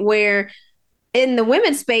point where in the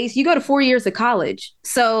women's space, you go to 4 years of college.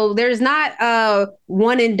 So there's not a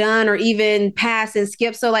one and done or even pass and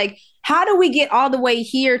skip. So like, how do we get all the way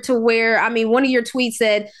here to where, I mean, one of your tweets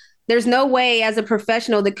said, there's no way as a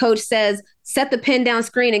professional, the coach says, set the pin down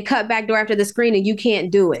screen and cut back door after the screen and you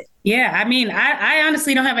can't do it. Yeah, I mean, I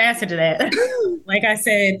honestly don't have an answer to that. Like I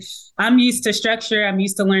said, I'm used to structure. I'm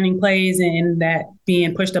used to learning plays and that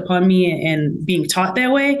being pushed upon me and being taught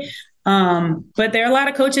that way. But there are a lot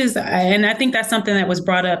of coaches, and I think that's something that was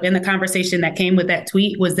brought up in the conversation that came with that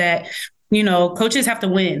tweet was that, coaches have to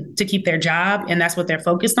win to keep their job, and that's what they're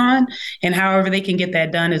focused on. And however they can get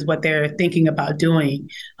that done is what they're thinking about doing.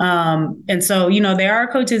 And so, there are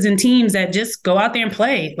coaches and teams that just go out there and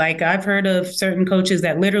play. Like I've heard of certain coaches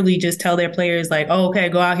that literally just tell their players like, oh, okay,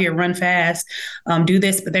 go out here, run fast, do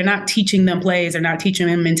this, but they're not teaching them plays. They're not teaching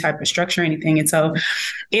them any type of structure or anything. And so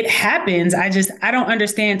it happens. I don't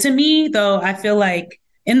understand. To me, though, I feel like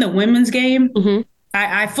in the women's game, Mm-hmm.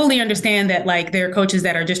 I fully understand that like there are coaches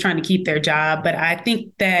that are just trying to keep their job. But I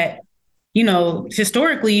think that,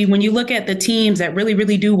 historically, when you look at the teams that really,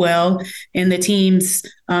 really do well and the teams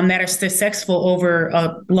that are successful over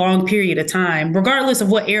a long period of time, regardless of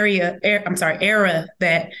what era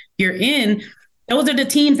that you're in, those are the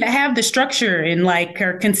teams that have the structure and like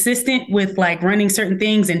are consistent with like running certain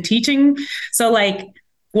things and teaching. So like,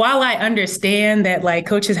 while I understand that like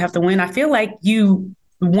coaches have to win, I feel like you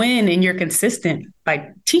win and you're consistent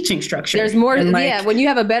by teaching structure. There's more. When you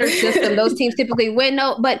have a better system, those teams typically win.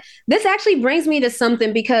 No, but this actually brings me to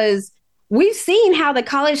something because we've seen how the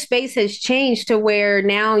college space has changed to where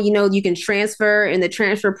now, you can transfer in the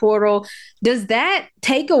transfer portal. Does that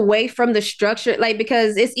take away from the structure? Like,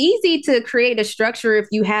 because it's easy to create a structure if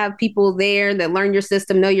you have people there that learn your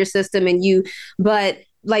system, know your system, but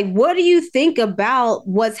like, what do you think about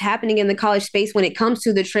what's happening in the college space when it comes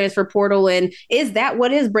to the transfer portal? And is that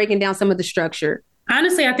what is breaking down some of the structure?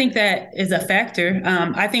 Honestly, I think that is a factor.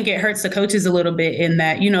 I think it hurts the coaches a little bit in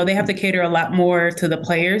that, they have to cater a lot more to the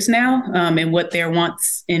players now and what their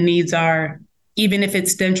wants and needs are, even if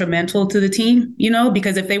it's detrimental to the team,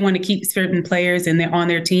 because if they want to keep certain players and they're on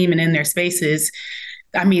their team and in their spaces,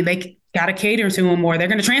 I mean, they got to cater to them more. They're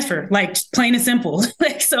going to transfer, like plain and simple.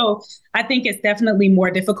 So I think it's definitely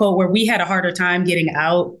more difficult where we had a harder time getting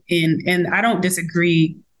out and I don't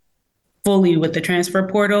disagree fully with the transfer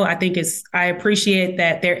portal. I appreciate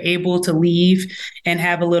that they're able to leave and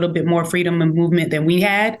have a little bit more freedom of movement than we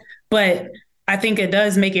had. But I think it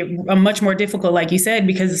does make it much more difficult, like you said,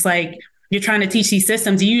 because it's like you're trying to teach these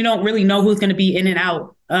systems and you don't really know who's going to be in and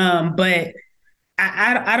out. But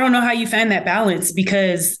I don't know how you find that balance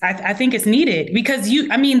because I think it's needed because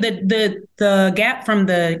the gap from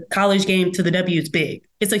the college game to the W is big.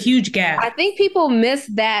 It's a huge gap. I think people miss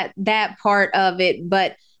that part of it,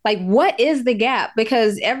 but like, what is the gap?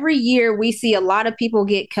 Because every year we see a lot of people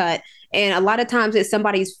get cut and a lot of times it's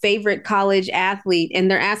somebody's favorite college athlete and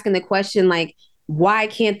they're asking the question like, why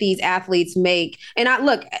can't these athletes make? And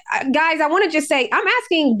guys, I want to just say, I'm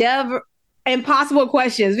asking Dev impossible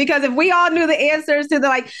questions because if we all knew the answers to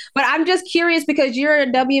but I'm just curious because you're a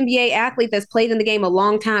WNBA athlete that's played in the game a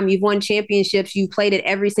long time. You've won championships. You've played at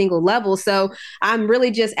every single level. So I'm really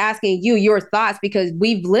just asking you your thoughts because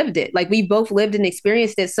we've lived it. Like we both lived and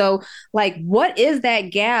experienced it. So like, what is that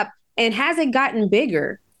gap and has it gotten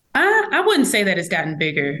bigger? I wouldn't say that it's gotten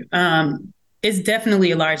bigger. It's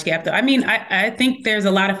definitely a large gap, though. I mean, I think there's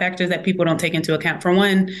a lot of factors that people don't take into account. For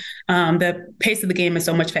one, the pace of the game is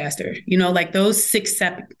so much faster. Like those 6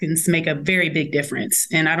 seconds make a very big difference.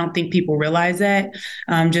 And I don't think people realize that,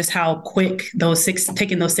 just how quick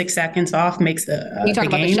taking those 6 seconds off makes you talking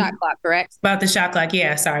about the shot clock, correct? About the shot clock.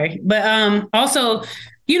 Yeah, sorry. But also,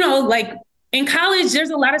 like in college,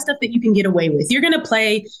 there's a lot of stuff that you can get away with. You're going to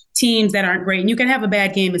play teams that aren't great and you can have a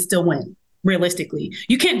bad game and still win. Realistically,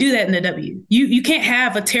 you can't do that in the W. You can't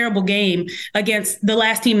have a terrible game against the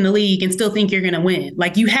last team in the league and still think you're going to win.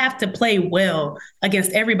 Like you have to play well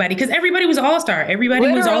against everybody because everybody was all-star. Everybody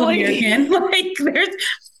was All-American.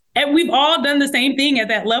 And we've all done the same thing at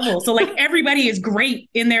that level. So like everybody is great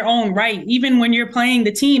in their own right. Even when you're playing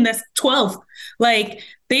the team that's 12th, like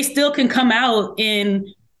they still can come out and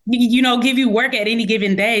give you work at any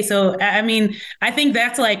given day. So, I mean, I think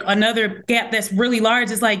that's like another gap that's really large.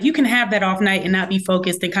 It's like you can have that off night and not be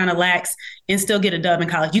focused and kind of lax and still get a dub in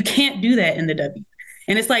college. You can't do that in the W.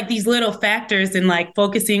 And it's like these little factors and like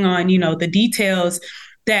focusing on, the details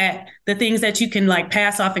that the things that you can like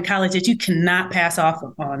pass off in college that you cannot pass off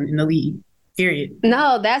on in the league, period.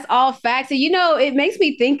 No, that's all facts. And, it makes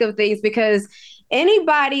me think of things because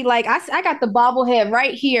anybody like I got the bobblehead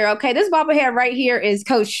right here. Okay, this bobblehead right here is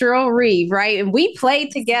Coach Cheryl Reeve, right? And we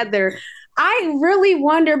played together. I really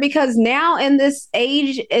wonder because now in this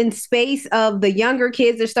age and space of the younger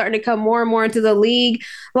kids are starting to come more and more into the league.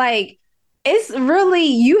 Like it's really,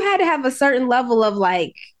 you had to have a certain level of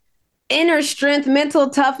like inner strength, mental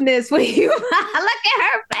toughness. When you look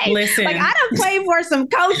at her face, Listen. like I done played for some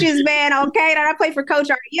coaches, man. Okay, I played for Coach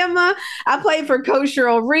Ariema. I played for Coach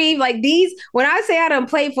Cheryl Reeve. Like these, when I say I done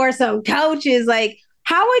played for some coaches, like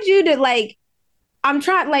how would you do? Like I'm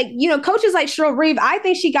trying, like coaches like Cheryl Reeve. I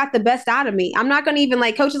think she got the best out of me. I'm not going to even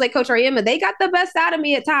like coaches like Coach Ariema. They got the best out of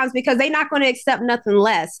me at times because they're not going to accept nothing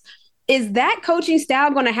less. Is that coaching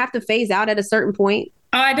style going to have to phase out at a certain point?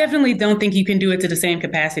 I definitely don't think you can do it to the same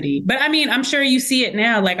capacity. But I mean, I'm sure you see it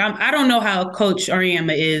now. Like, I don't know how Coach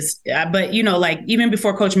Ariema is, but, like even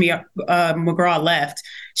before Coach McGraw left,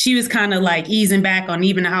 she was kind of like easing back on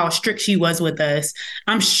even how strict she was with us.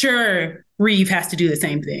 I'm sure Reeve has to do the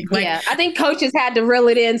same thing. Like, yeah, I think coaches had to reel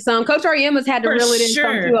it in some. Coach Ariema's had to reel it in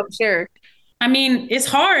some too, I'm sure. I mean, it's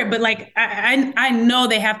hard, but like I know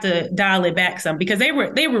they have to dial it back some because they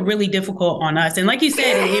were really difficult on us. And like you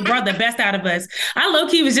said, it brought the best out of us. I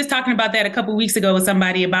low-key was just talking about that a couple of weeks ago with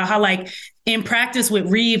somebody about how like in practice with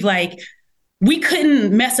Reeve, like we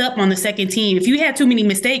couldn't mess up on the second team. If you had too many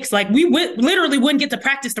mistakes, like we literally wouldn't get to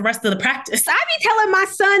practice the rest of the practice. I be telling my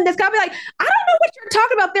son that's gonna be like, I don't know what you're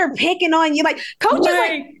talking about. They're picking on you. Like coaches,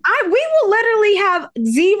 right. We will literally have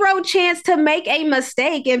zero chance to make a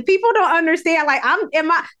mistake. And people don't understand, like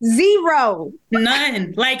zero.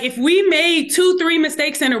 None. Like if we made 2-3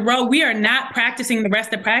 mistakes in a row, we are not practicing the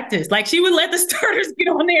rest of practice. Like she would let the starters get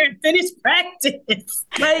on there and finish practice.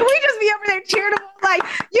 Like we just be over there cheering them like,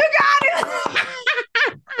 you got it.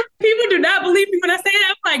 People do not believe me when I say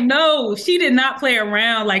that. I'm like, no, she did not play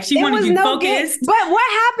around. Like she wanted to be focused. But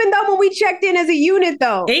what happened though when we checked in as a unit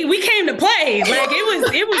though? We came to play. Like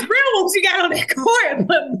it was real once we got on that court.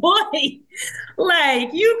 But boy, like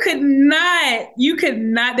you could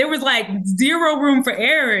not. There was like zero room for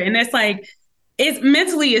error, and it's like it's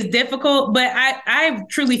mentally is difficult. But I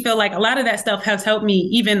truly feel like a lot of that stuff has helped me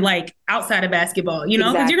even like outside of basketball.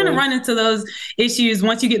 Because you're gonna run into those issues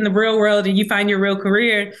once you get in the real world and you find your real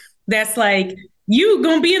career. That's like you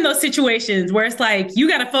gonna be in those situations where it's like you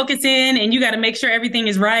got to focus in and you got to make sure everything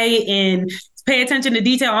is right and pay attention to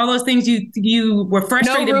detail, all those things you were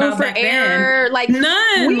frustrated no room about for back error. then. Like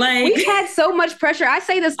none. We've had so much pressure. I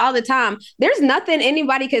say this all the time. There's nothing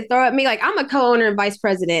anybody could throw at me. Like I'm a co-owner and vice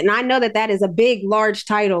president, and I know that is a big, large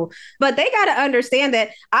title. But they got to understand that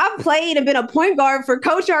I've played and been a point guard for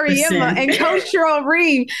Coach Ariema and Coach Cheryl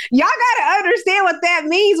Reeve. Y'all got to understand what that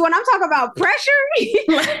means when I'm talking about pressure.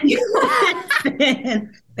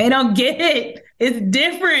 They don't get it. It's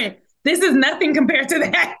different. This is nothing compared to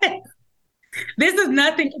that. This is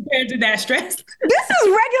nothing compared to that stress. This is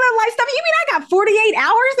regular life stuff. You mean I got 48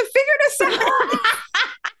 hours to figure this out?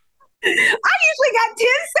 I usually got 10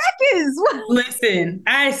 seconds. Listen,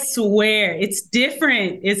 I swear it's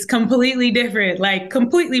different. It's completely different, like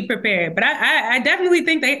completely prepared. But I definitely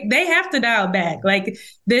think they have to dial back. Like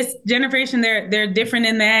this generation, they're different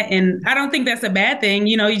in that. And I don't think that's a bad thing.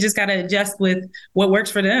 You just got to adjust with what works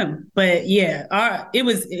for them. But yeah, it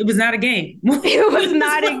was not a game. It was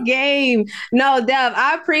not a game. No, Dev,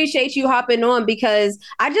 I appreciate you hopping on because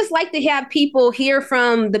I just like to have people hear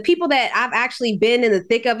from the people that I've actually been in the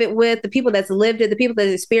thick of it with, the people that's lived it, the people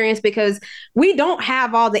that's experienced, because we don't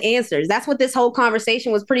have all the answers. That's what this whole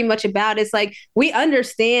conversation was pretty much about. It's like, we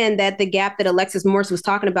understand that the gap that Alexis Morris was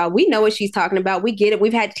talking about, we know what she's talking about. We get it.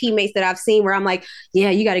 We've had teammates that I've seen where I'm like,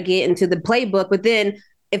 yeah, you got to get into the playbook. But then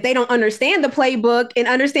if they don't understand the playbook and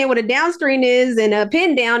understand what a down screen is and a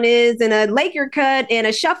pin down is and a Laker cut and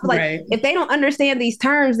a shuffle, like if they don't understand these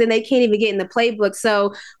terms, then they can't even get in the playbook.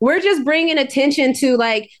 So we're just bringing attention to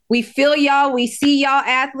like, we feel y'all, we see y'all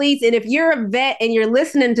athletes. And if you're a vet and you're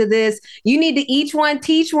listening to this, you need to each one,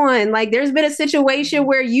 teach one. Like there's been a situation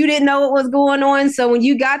where you didn't know what was going on. So when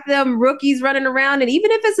you got them rookies running around, and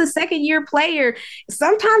even if it's a second year player,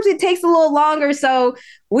 sometimes it takes a little longer. So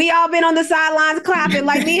we all been on the sidelines clapping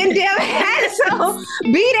like me and Dev had. So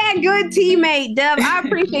be that good teammate, Dev. I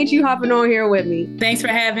appreciate you hopping on here with me. Thanks for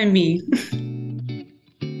having me.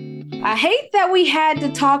 I hate that we had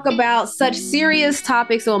to talk about such serious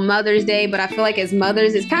topics on Mother's Day, but I feel like as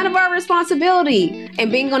mothers, it's kind of our responsibility.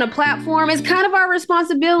 And being on a platform is kind of our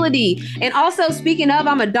responsibility. And also, speaking of,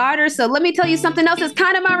 I'm a daughter, so let me tell you something else that's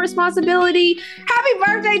kind of my responsibility. Happy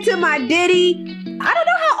birthday to my Diddy. I don't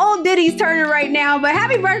know how old Diddy's turning right now, but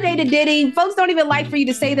happy birthday to Diddy. Folks don't even like for you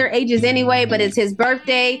to say their ages anyway, but it's his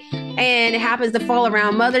birthday and it happens to fall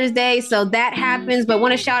around Mother's Day. So that happens, but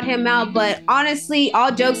want to shout him out. But honestly,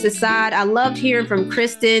 all jokes aside, I loved hearing from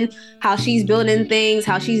Kristen, how she's building things,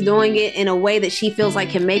 how she's doing it in a way that she feels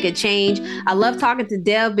like can make a change. I love talking to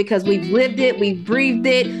Dev because we've lived it, we've breathed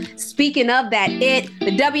it. Speaking of that,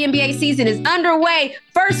 the WNBA season is underway.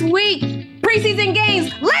 First week, preseason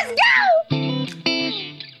games. Let's go!